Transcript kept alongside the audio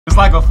It's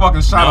like a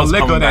fucking shot Now of it's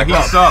liquor coming that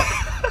back heats up.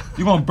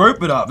 You're gonna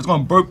burp it up. It's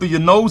gonna burp through your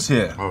nose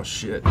here. Oh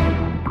shit.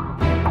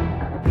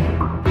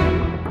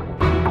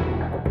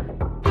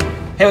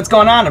 Hey, what's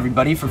going on,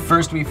 everybody? For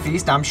First We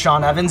Feast, I'm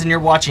Sean Evans, and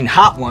you're watching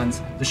Hot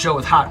Ones, the show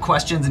with hot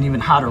questions and even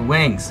hotter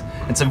wings.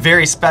 It's a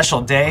very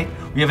special day.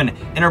 We have an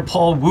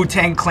Interpol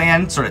Wu-Tang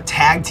Clan sort of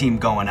tag team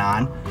going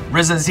on.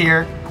 RZA's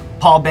here,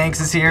 Paul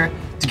Banks is here.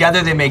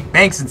 Together they make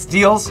Banks and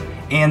Steals,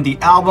 and the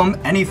album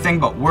Anything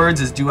But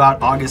Words is due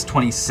out August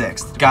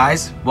 26th.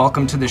 Guys,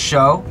 welcome to the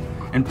show.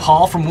 And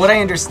Paul, from what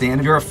I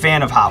understand, you're a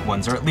fan of Hot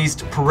Ones, or at least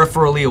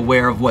peripherally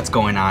aware of what's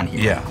going on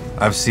here. Yeah,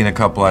 I've seen a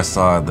couple. I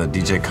saw the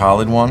DJ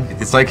Khaled one.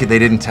 It's like they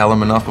didn't tell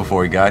him enough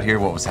before he got here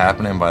what was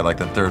happening. By like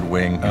the third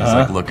wing, he was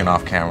like looking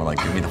off camera like,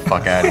 get me the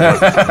fuck out of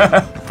here.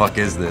 What the fuck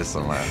is this?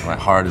 And my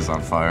heart is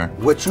on fire.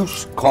 What you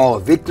call a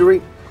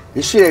victory,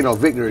 this shit ain't no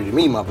victory to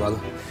me, my brother.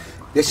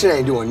 This shit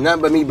ain't doing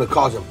nothing but me but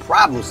causing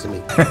problems to me.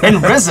 And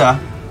RZA,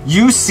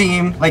 you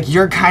seem like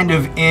you're kind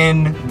of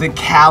in the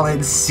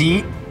Khaled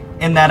seat,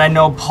 in that I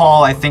know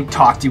Paul, I think,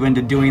 talked you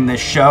into doing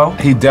this show.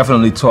 He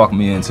definitely talked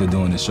me into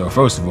doing this show.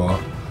 First of all,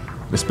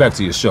 respect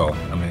to your show.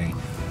 I mean,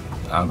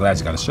 I'm glad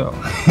you got a show,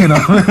 you know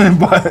what I mean?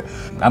 But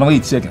I don't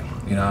eat chicken,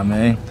 you know what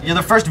I mean? You're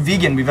the first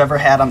vegan we've ever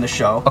had on the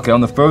show. Okay,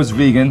 I'm the first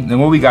vegan. Then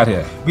what we got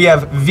here? We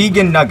have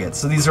vegan nuggets,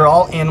 so these are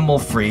all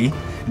animal-free.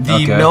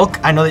 The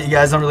milk, I know that you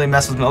guys don't really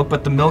mess with milk,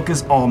 but the milk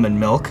is almond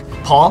milk.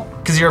 Paul,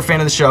 because you're a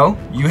fan of the show,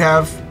 you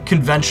have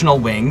conventional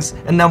wings.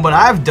 And then what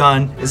I've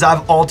done is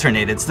I've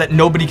alternated so that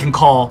nobody can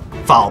call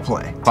foul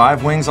play.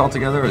 5 wings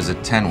altogether, or is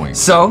it 10 wings?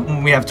 So,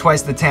 when we have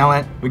twice the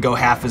talent, we go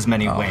half as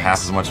many wings.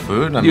 Half as much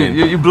food? I mean,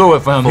 You blew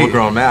it for him.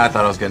 full-grown man. I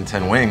thought I was getting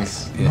 10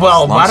 wings.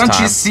 Well, why don't you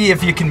Lunchtime. see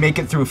if you can make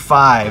it through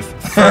 5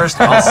 first,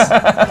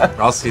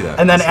 I'll see that.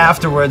 and then I'll see that.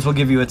 afterwards we'll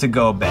give you a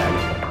to-go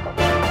bag.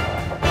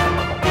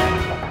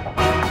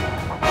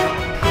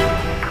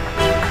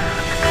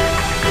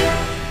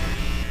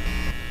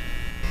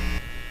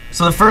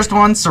 So the first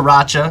one,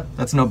 sriracha,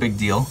 that's no big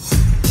deal.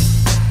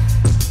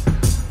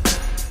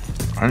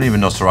 I didn't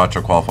even know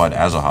sriracha qualified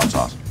as a hot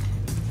sauce.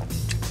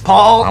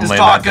 Paul I'm is laying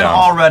that talking down.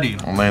 already.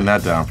 I'm laying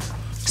that down.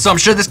 So I'm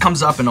sure this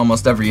comes up in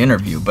almost every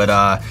interview, but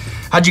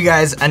how'd you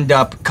guys end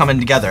up coming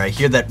together? I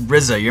hear that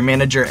RZA, your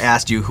manager,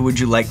 asked you who would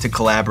you like to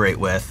collaborate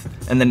with,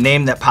 and the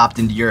name that popped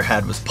into your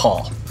head was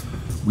Paul.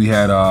 We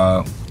had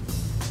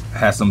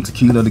some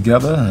tequila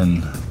together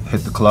and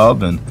hit the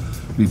club, and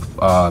we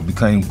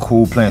became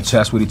cool playing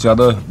chess with each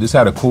other. This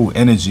had a cool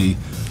energy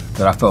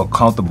that I felt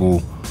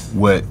comfortable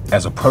with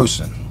as a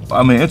person.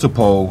 I mean,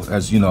 Interpol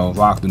has, you know,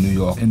 rocked the New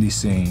York indie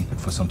scene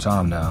for some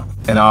time now.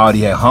 And I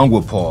already had hung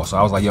with Paul, so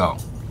I was like, yo,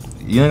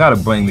 you ain't gotta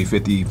bring me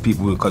 50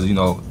 people because, you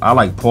know, I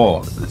like Paul.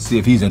 Let's see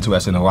if he's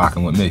interested in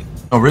rocking with me.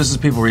 Oh, RZA's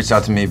people reached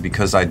out to me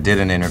because I did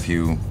an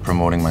interview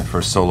promoting my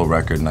first solo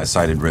record, and I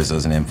cited RZA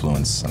as an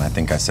influence. And I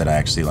think I said I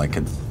actually like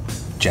could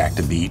jack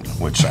the beat,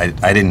 which I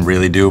didn't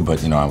really do,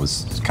 but you know, I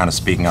was kind of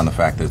speaking on the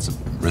fact that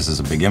RZA's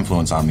a big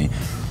influence on me.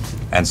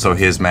 And so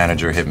his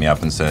manager hit me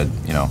up and said,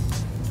 you know,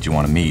 do you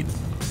want to meet?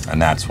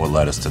 And that's what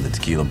led us to the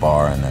tequila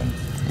bar, and then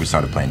we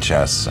started playing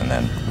chess, and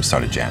then we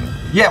started jamming.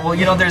 Yeah, well,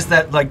 you know, there's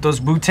that, like, those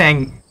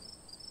Wu-Tang,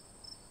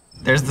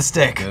 there's the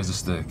stick. There's a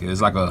stick.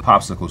 It's like a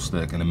popsicle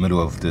stick in the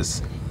middle of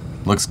this.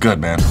 Looks good,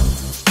 man.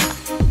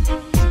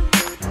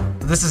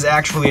 This is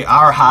actually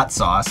our hot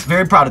sauce.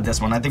 Very proud of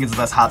this one. I think it's the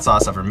best hot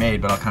sauce ever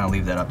made, but I'll kind of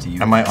leave that up to you.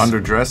 Am I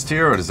underdressed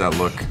here, or does that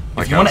look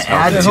like you I wanna was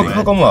add healthy? to Yeah, it.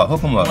 hook him up,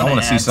 hook him up. I Wanna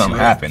want to see add something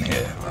to it. happen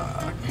here.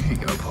 Here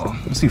you go, Paul.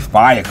 Let's see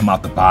fire come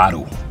out the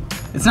bottle.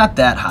 It's not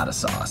that hot a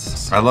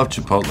sauce. I love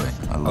Chipotle.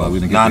 I love we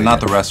didn't get not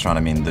there the yet. restaurant.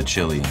 I mean the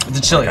chili. The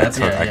chili, Like, that's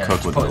I yeah.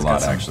 cook with it a Chipotle's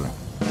lot, got some. actually.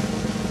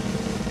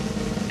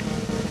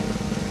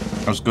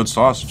 That was good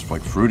sauce. It's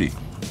like fruity.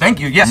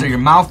 Thank you. Yeah, so your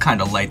mouth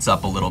kind of lights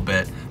up a little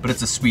bit, but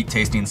it's a sweet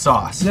tasting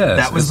sauce. Yeah,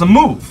 that was the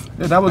move.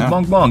 Yeah, that was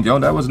bong bong, yo.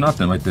 That was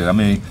nothing right there. I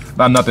mean,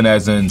 not nothing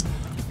as in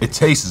it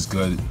tastes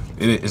good.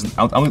 It is.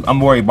 I'm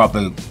worried about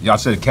the. Y'all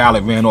said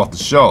Khaled ran off the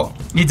show.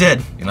 You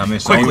did. You know what I mean?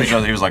 So Quickly.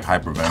 He was like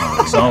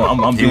hyperventilating. So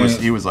I'm he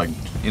being, was like.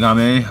 you know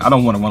what I mean? I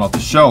don't want to run off the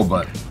show,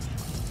 but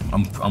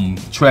I'm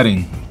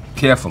treading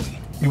carefully.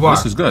 You are.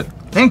 This is good.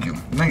 Thank you.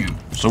 Thank you.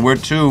 So we're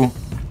 2,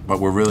 but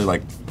we're really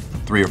like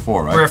 3 or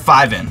 4, right? We're at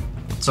 5 in.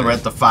 So we're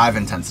at the 5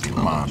 intensity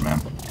level. Come on, man.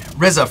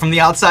 RZA, from the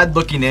outside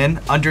looking in,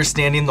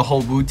 understanding the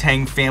whole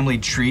Wu-Tang family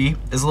tree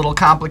is a little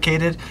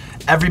complicated.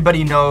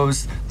 Everybody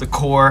knows the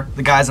core,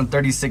 the guys on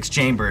 36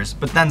 Chambers,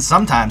 but then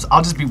sometimes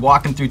I'll just be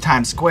walking through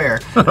Times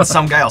Square and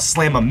some guy will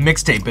slam a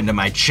mixtape into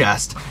my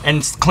chest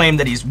and claim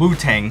that he's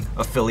Wu-Tang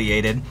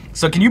affiliated.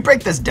 So can you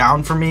break this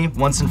down for me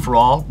once and for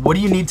all? What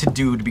do you need to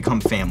do to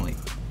become family?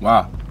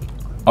 Wow.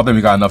 I think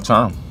we got enough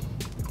time.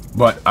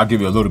 But I'll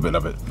give you a little bit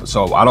of it.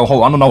 So I don't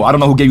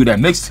know who gave you that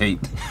mixtape.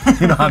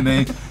 You know what I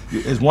mean?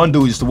 There's one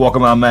dude used to walk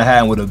around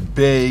Manhattan with a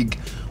big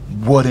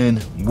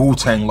wooden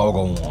Wu-Tang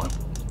logo on.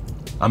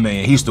 I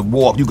mean, he used to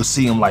walk, you could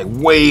see him like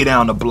way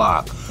down the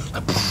block.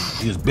 Like,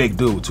 he was a big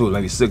dude too,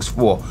 maybe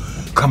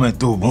 6'4", coming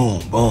through,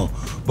 boom, boom,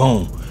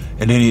 boom.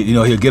 And then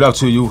he'll get up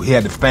to you, he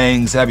had the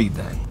fangs,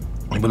 everything.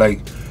 He'd be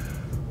like,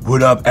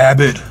 what up,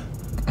 Abbot?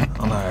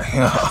 I'm like,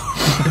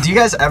 Do you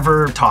guys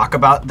ever talk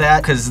about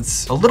that? Because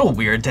it's a little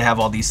weird to have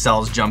all these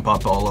cells jump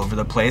up all over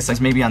the place. Like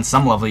maybe on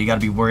some level you got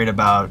to be worried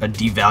about a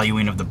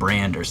devaluing of the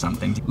brand or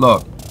something.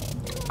 Look,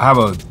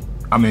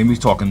 I mean, we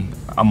talking.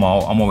 I'm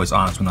always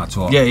honest when I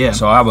talk. Yeah, yeah.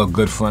 So I have a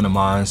good friend of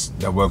mine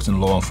that works in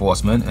law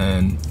enforcement,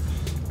 and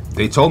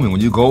they told me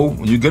when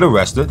you get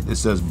arrested, it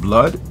says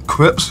Blood,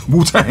 Crips,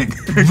 Wu-Tang.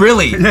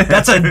 Really?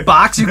 That's a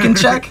box you can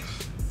check?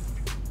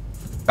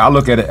 I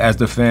look at it as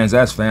the fans,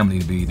 as family,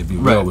 to be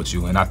real Right. with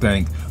you, and I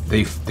think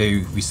they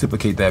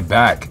reciprocate that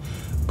back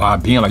by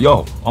being like,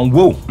 yo, I'm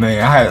Wu.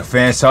 Man, I had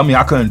fans tell me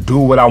I couldn't do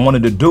what I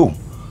wanted to do.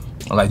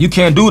 I'm like, you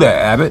can't do that,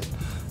 Abbot.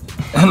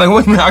 I'm like,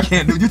 what do you mean I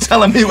can't do? You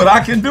telling me what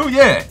I can do?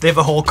 Yeah. They have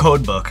a whole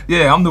code book.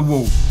 Yeah, I'm the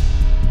Wu.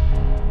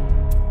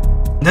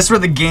 This is where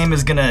the game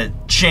is gonna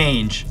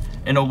change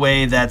in a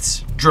way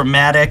that's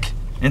dramatic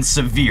and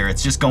severe.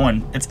 It's just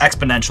going, it's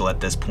exponential at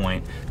this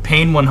point.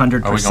 Pain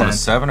 100%. Are we going to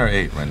 7 or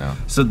 8 right now?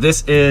 So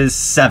this is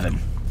 7.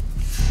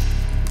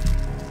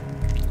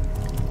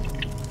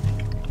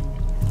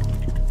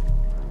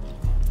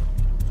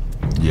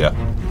 Yeah.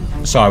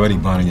 It's already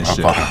burning your I'm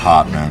shit. fucking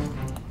hot, man.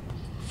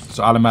 It's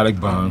automatic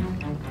burn.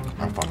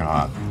 I'm fucking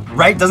hot.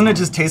 Right? Doesn't it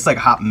just taste like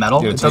hot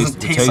metal? Yeah, It doesn't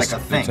taste like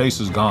a thing. The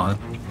taste is gone.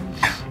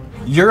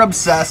 You're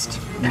obsessed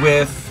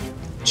with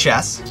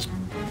chess.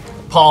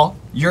 Paul,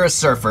 you're a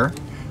surfer.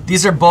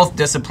 These are both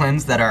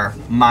disciplines that are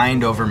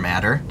mind over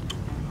matter.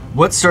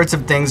 What sorts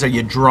of things are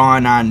you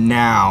drawing on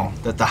now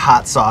that the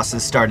hot sauce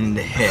is starting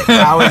to hit?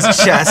 How is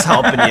chess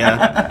helping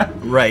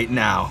you right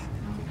now?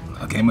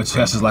 A game of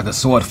chess is like a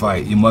sword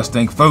fight. You must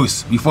think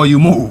first before you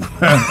move.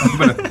 You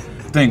better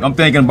think. I'm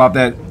thinking about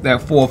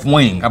that fourth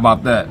wing. How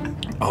about that?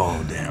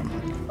 Oh, damn.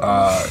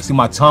 See,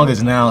 my tongue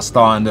is now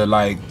starting to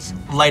like,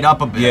 Light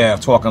up a bit. yeah,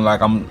 talking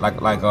like I'm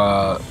like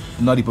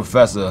Nutty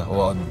Professor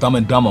or Dumb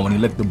and Dumber when he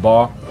licked the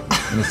bar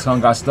and his tongue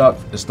got stuck.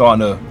 It's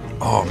starting to,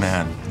 Oh,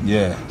 man.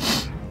 yeah.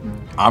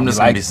 I'm just You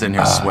going like- to be sitting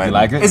here sweating. you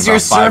like it? Is About your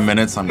 5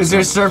 minutes, I'm is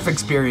just your gonna- surf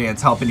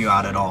experience helping you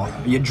out at all?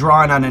 Are you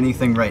drawing on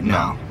anything right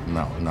now?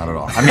 No, not at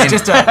all. I mean,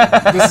 this is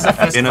a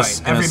fist in a, fight.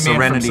 in Every a man for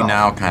Serenity himself.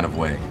 Now kind of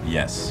way,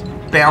 yes.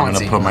 I'm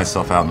Balancing. gonna put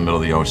myself out in the middle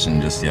of the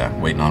ocean, just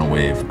waiting on a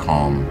wave,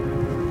 calm,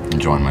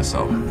 enjoying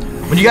myself.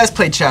 When you guys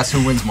play chess,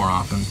 who wins more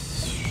often?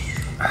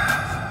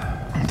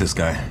 This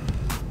guy.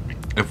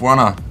 If we're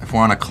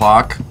on a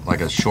clock,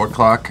 like a short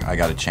clock, I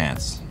got a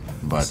chance.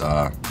 But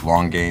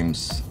long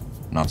games,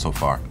 not so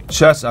far.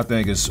 Chess, I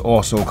think, is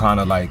also kind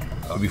of like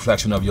a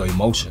reflection of your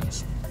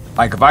emotions.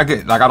 Like if I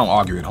don't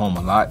argue at home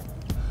a lot,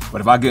 but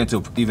if I get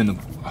into even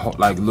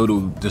like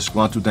little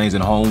disgruntled things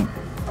at home,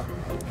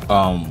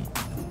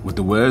 with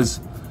the Wiz,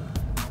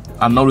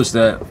 I notice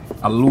that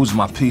I lose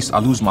my piece, I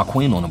lose my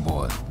queen on the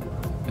board.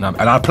 And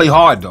I play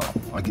hard though.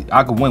 Like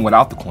I could win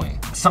without the queen.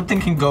 Something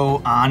can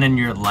go on in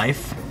your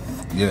life,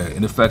 Yeah,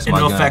 it affects and my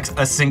it game. affects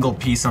a single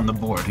piece on the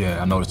board.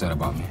 Yeah, I noticed that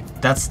about me.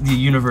 That's the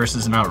universe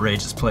is an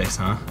outrageous place,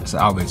 huh? It's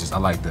outrageous. I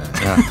like that.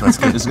 Yeah, that's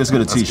good. Let's get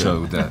a That's T-shirt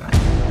good. with that.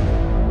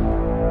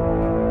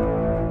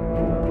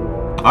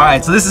 All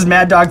right, so this is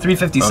Mad Dog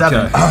 357.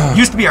 Okay.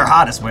 Used to be our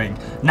hottest wing.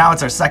 Now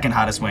it's our second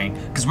hottest wing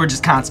because we're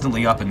just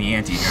constantly up in the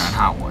ante here on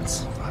Hot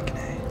Ones.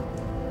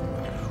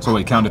 So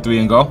wait, count to 3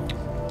 and go.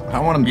 I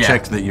want to Yeah.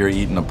 check that you're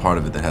eating a part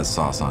of it that has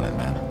sauce on it,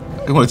 man.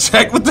 You want to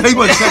check? What the? You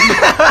want to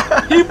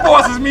check me? He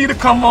forces me to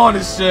come on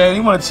this shit.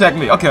 You want to check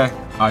me? Okay.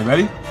 All right,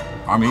 ready?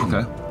 I'm eating.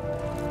 Okay.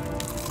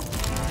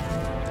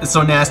 It's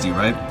so nasty,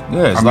 right?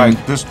 Yeah, it's I like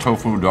mean, this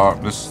tofu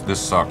dog, this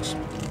sucks.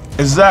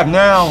 exact.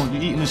 Now you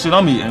eating the shit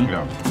I'm eating.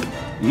 Yeah.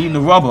 You eating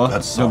the rubber, That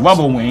the sucks.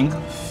 rubber wing.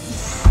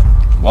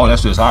 Wow,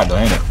 that's just hot though,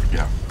 ain't it?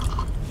 Yeah.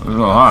 It's a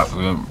little hot.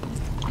 Man.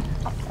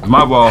 You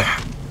might well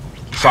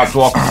stop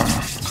talking.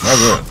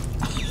 That's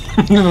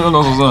it. You know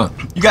what's up.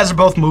 You guys are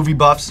both movie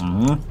buffs.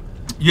 Mm-hmm.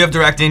 You have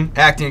directing,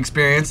 acting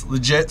experience,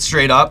 legit,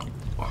 straight up.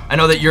 I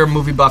know that you're a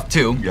movie buff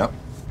too. Yep.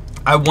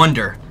 I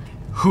wonder,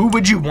 who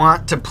would you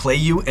want to play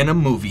you in a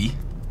movie,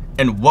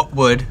 and what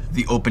would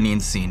the opening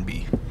scene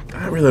be?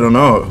 I really don't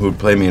know who'd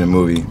play me in a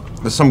movie.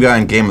 There's some guy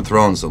in Game of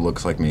Thrones that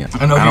looks like me.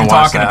 I know who you're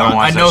talking about.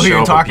 I know who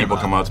you're talking People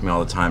about. come up to me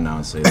all the time now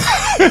and say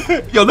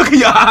that. Yo, look at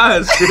your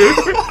eyes,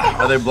 dude.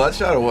 Are they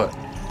bloodshot or what?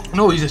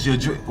 No, you just your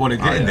want to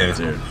get in there.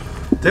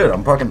 Dude,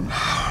 I'm fucking...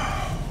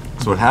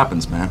 That's what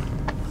happens, man.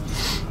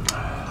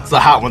 It's the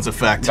Hot Ones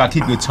effect. You gotta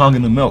keep your tongue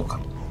in the milk.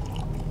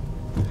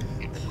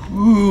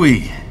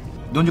 Ooh-wee.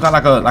 Don't you got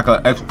like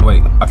a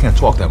wait? I can't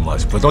talk that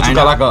much, but don't you I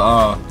got know.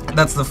 like a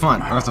That's the fun.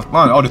 that's the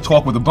fun. Oh, the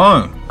talk with the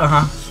burn.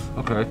 Uh-huh.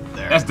 Okay.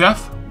 There. That's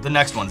death. The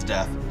next one's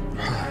death.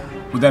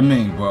 What that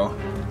mean, bro?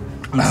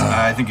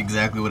 I think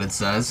exactly what it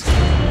says.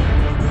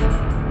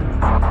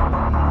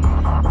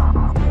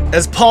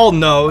 As Paul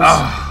knows,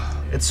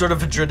 it's sort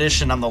of a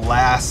tradition on the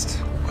last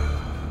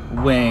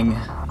wing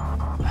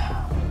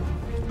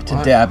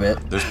to dab it.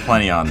 There's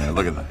plenty on there.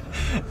 Look at that.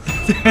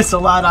 There's a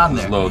lot on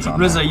there. loads on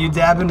RZA, there. are you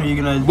dabbing or are you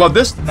gonna Well,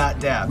 this not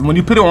dab? when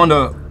you put it on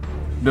the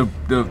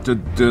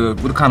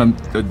what kind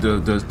of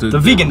the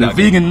vegan the nugget.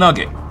 vegan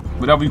nugget,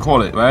 whatever you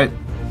call it, right?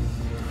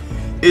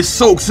 It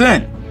soaks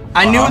in.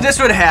 I knew this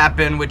would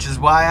happen, which is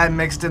why I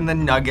mixed in the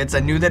nuggets. I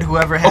knew that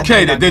whoever had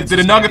Okay, the did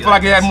the nugget feel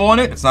like it had more in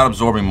it? It's not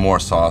absorbing more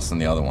sauce than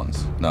the other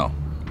ones. No.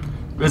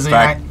 In RZA,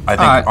 fact, I think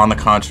Alright. on the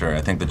contrary,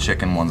 I think the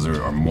chicken ones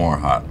are more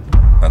hot.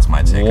 That's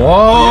my take.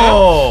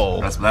 Whoa.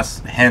 On it. That's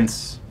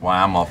hence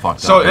why I'm all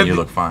fucked up and you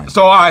look fine.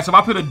 So all right, so if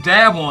I put a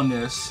dab on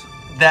this,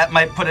 that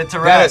might put it to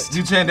rest.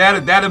 you saying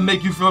that'll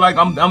make you feel like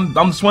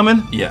I'm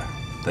swimming? Yeah,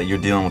 that you're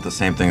dealing with the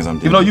same things I'm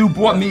You dealing know, with. you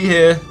brought me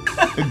here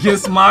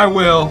against my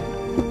will.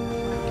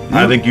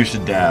 I think you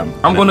should dab.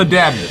 I'm gonna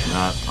dab it.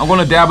 I'm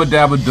gonna dab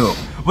a do.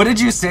 What did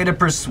you say to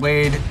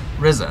persuade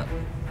RZA?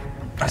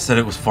 I said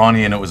it was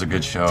funny and it was a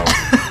good show.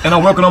 And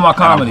I'm working on my And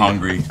comedy. I'm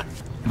hungry.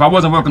 If I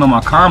wasn't working on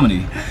my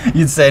comedy,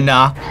 You'd say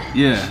nah.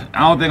 yeah, I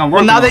don't think I'm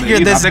working now on that it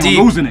you're either. this I think deep-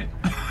 I'm losing it.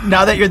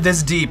 Now that you're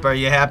this deep, are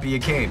you happy you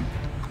came?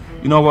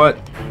 You know what?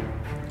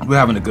 We're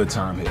having a good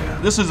time here.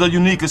 This is a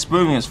unique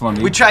experience for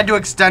me. We tried to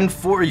extend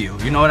for you.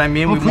 You know what I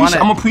mean?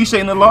 I'm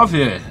appreciating the love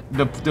here.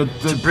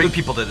 to bring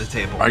people to the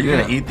table. Are you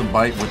Yeah. gonna eat the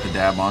bite with the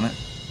dab on it?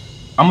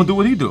 I'm gonna do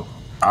what he do.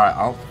 All right,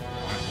 I'll.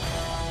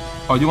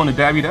 Oh, you wanna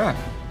dabby that?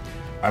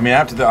 I mean,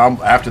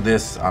 after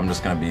this, I'm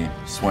just gonna be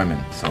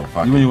swimming. So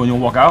fuck. You when you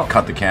walk out?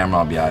 Cut the camera.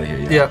 I'll be out of here.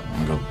 Yeah. Yep.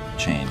 I'm gonna go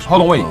change.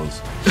 Hold on, wait. clothes.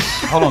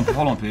 hold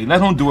on, P.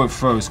 Let him do it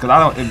first, cause I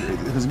don't.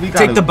 Cause we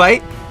gotta Take the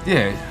bite?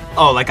 Yeah.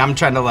 Oh, like I'm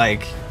trying to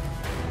like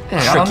Yeah,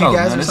 I trick don't you know,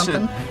 guys man. or This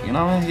something? Shit, you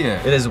know what I mean?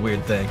 Yeah. It is a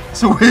weird thing.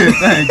 It's a weird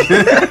thing.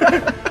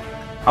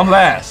 I'm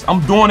last. I'm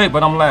doing it,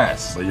 but I'm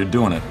last. But you're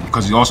doing it.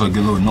 Because you also get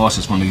a little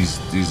nauseous from these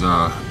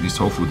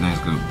tofu things,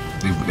 cause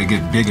they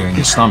get bigger in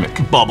your stomach.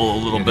 Bubble a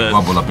little They bit.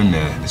 bubble up in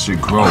there. The shit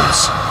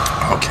grows.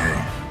 Okay.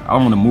 I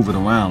want to move it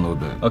around a little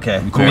bit.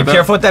 Okay. You cool Be with that?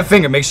 careful with that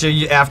finger. Make sure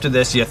you after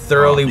this you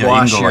thoroughly Yeah,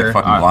 wash you can go your.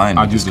 like fucking blind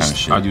I'd with use this kind of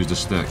shit. I'd use the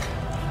stick.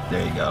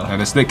 There you go. And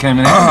the stick came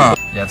in. Yeah,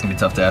 it's gonna be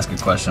tough to ask a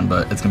question,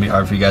 but it's gonna be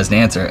hard for you guys to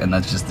answer, and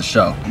that's just the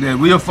show. Yeah,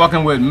 we are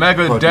fucking with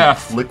mega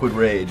death Liquid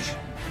rage.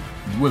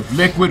 with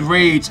liquid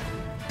rage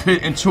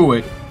put into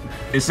it.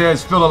 It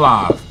says feel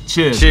alive.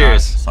 Cheers.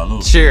 Cheers. guys.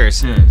 Salud.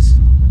 Cheers. Cheers.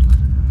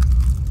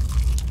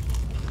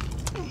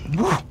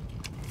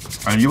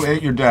 And you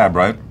ate your dab,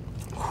 right?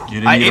 You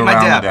didn't I eat ate my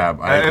around dab.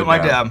 the I ate the my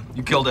dab.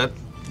 You killed it.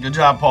 Good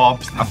job, Paul.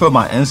 I feel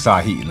my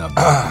inside heating up.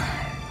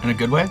 In a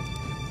good way?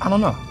 I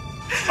don't know.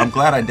 I'm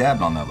glad I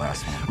dabbed on that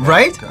last one.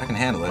 Right? I can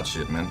handle that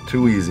shit, man.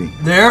 Too easy.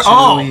 There. Too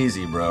Oh.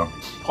 easy, bro.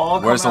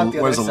 Paul, Where's come out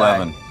the where's other side.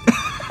 11?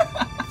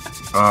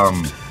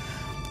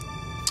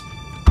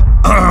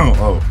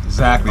 Oh.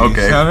 Exactly.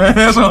 Okay.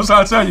 That's what I'm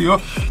trying to tell you.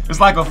 It's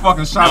like a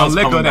fucking shot Now of it's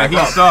liquor coming that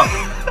back heats up.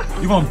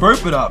 You're gonna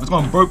burp it up. It's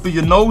gonna burp through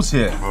your nose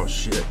here. Oh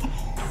shit.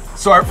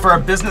 So for our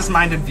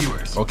business-minded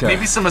viewers, Okay.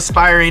 maybe some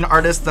aspiring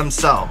artists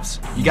themselves,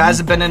 you guys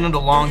have been in it a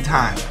long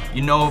time.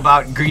 You know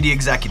about greedy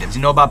executives,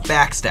 you know about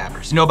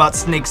backstabbers, you know about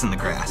snakes in the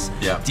grass.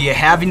 Yeah. Do you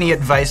have any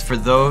advice for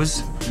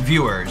those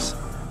viewers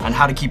on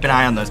how to keep an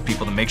eye on those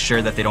people to make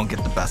sure that they don't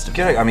get the best of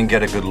you?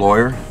 Get a good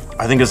lawyer.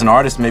 I think as an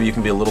artist, maybe you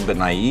can be a little bit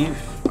naive,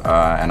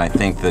 and I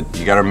think that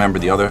you got to remember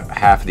the other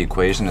half of the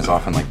equation is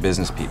often like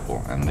business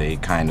people, and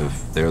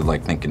they're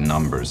like thinking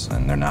numbers,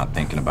 and they're not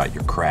thinking about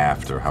your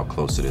craft or how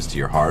close it is to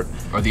your heart.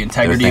 Or the They're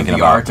integrity of thinking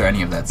the about art or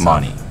any of that stuff.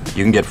 money.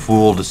 You can get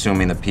fooled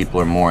assuming that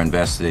people are more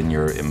invested in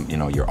your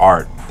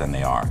art than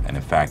they are, and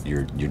in fact,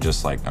 you're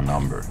just like a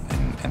number,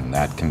 and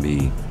that can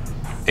be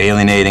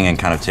alienating and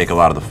kind of take a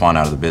lot of the fun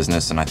out of the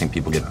business, and I think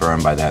people get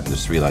burned by that and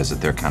just realize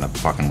that they're kind of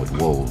fucking with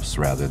wolves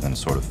rather than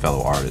sort of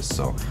fellow artists.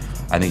 So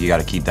I think you got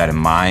to keep that in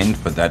mind,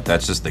 but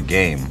that's just the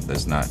game.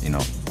 There's not, you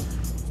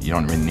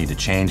don't really need to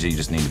change it, you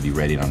just need to be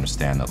ready to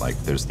understand that like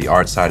there's the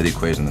art side of the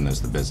equation and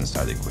there's the business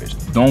side of the equation.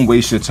 Don't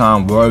waste your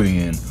time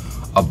worrying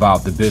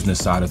about the business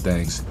side of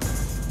things.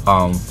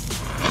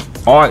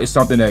 Art is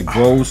something that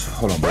grows.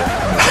 Hold on, bro.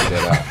 I'm gonna take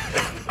that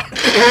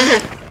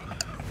out.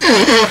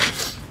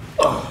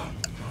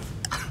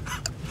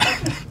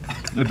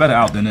 It's better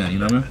out than in, you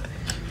know what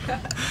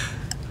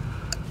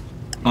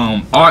I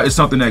mean? Art is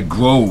something that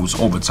grows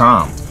over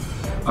time.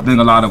 I think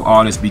a lot of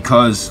artists,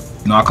 because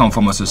I come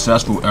from a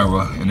successful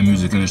era in the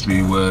music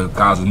industry where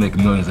guys were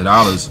making millions of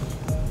dollars,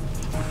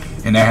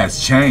 and that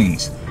has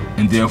changed,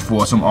 and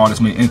therefore some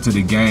artists may enter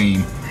the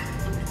game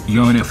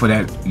yearning for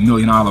that $1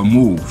 million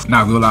move,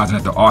 not realizing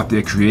that the art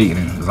they're creating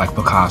is like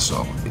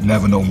Picasso. You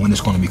never know when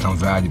it's going to become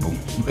valuable.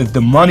 If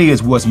the money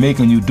is what's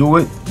making you do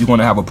it, you're going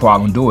to have a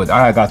problem doing it.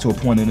 I got to a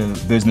point in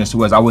the business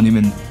where I wouldn't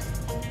even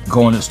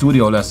go in the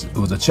studio unless it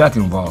was a check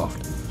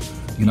involved.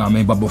 You know what I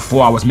mean? But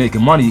before I was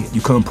making money,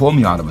 you couldn't pull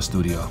me out of a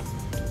studio.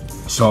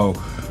 So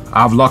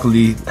I've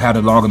luckily had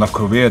a long enough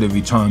career to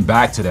return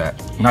back to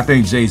that. And I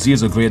think Jay-Z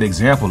is a great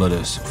example of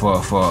this for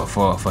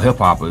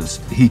hip-hoppers.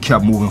 He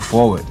kept moving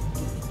forward.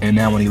 And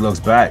now when he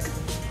looks back,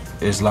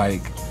 it's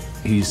like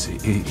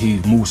he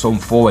moved so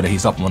forward that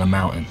he's up on a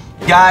mountain.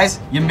 Guys,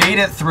 you made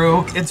it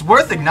through. It's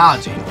worth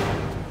acknowledging.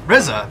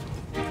 RZA,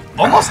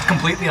 almost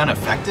completely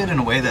unaffected in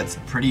a way that's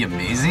pretty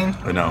amazing.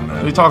 I know, man.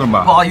 What are you talking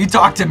about? Paul, you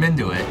talked him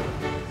into it.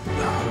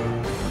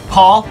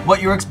 Paul,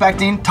 what you were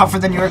expecting? Tougher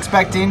than you were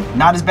expecting?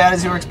 Not as bad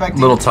as you were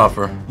expecting? Little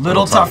tougher.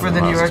 Little tougher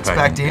than what you I were was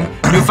expecting.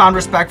 yeah. Newfound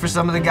respect for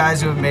some of the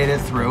guys who have made it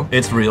through.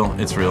 It's real.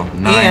 It's real.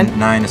 And-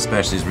 Nine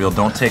especially is real.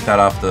 Don't take that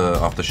off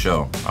the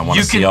show. I want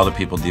You to see can- other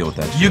people deal with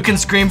that. You shit. can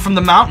scream from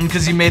the mountain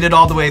because you made it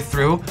all the way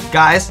through.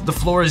 Guys, the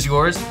floor is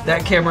yours.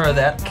 That camera or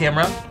that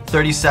camera,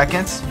 30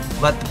 seconds.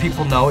 Let the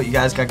people know what you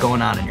guys got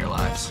going on in your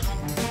lives.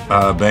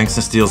 Banks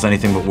and Steele's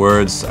Anything But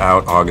Words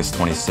out August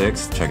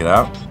 26th. Check it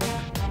out.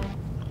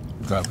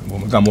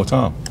 We got more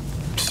time.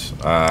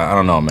 I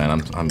don't know,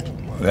 man. I'm.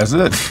 That's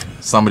it.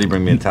 Somebody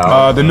bring me a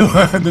towel. The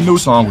new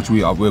song, which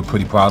we're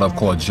pretty proud of,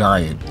 called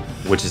Giant.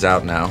 Which is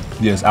out now.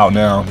 Yeah, it's out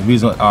now. The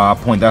reason I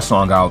point that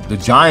song out, The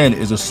Giant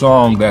is a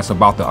song that's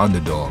about the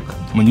underdog.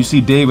 When you see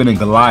David and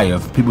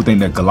Goliath, people think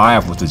that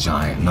Goliath was the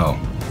giant. No,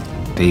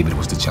 David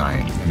was the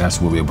giant, and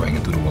that's what we're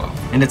bringing to the world.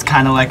 And it's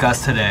kind of like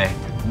us today.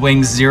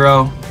 Wings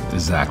 0,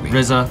 Exactly.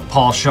 RZA,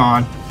 Paul,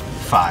 Sean,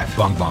 5.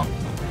 Bong bong.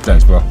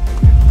 Thanks, bro.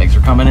 Thanks for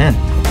coming in.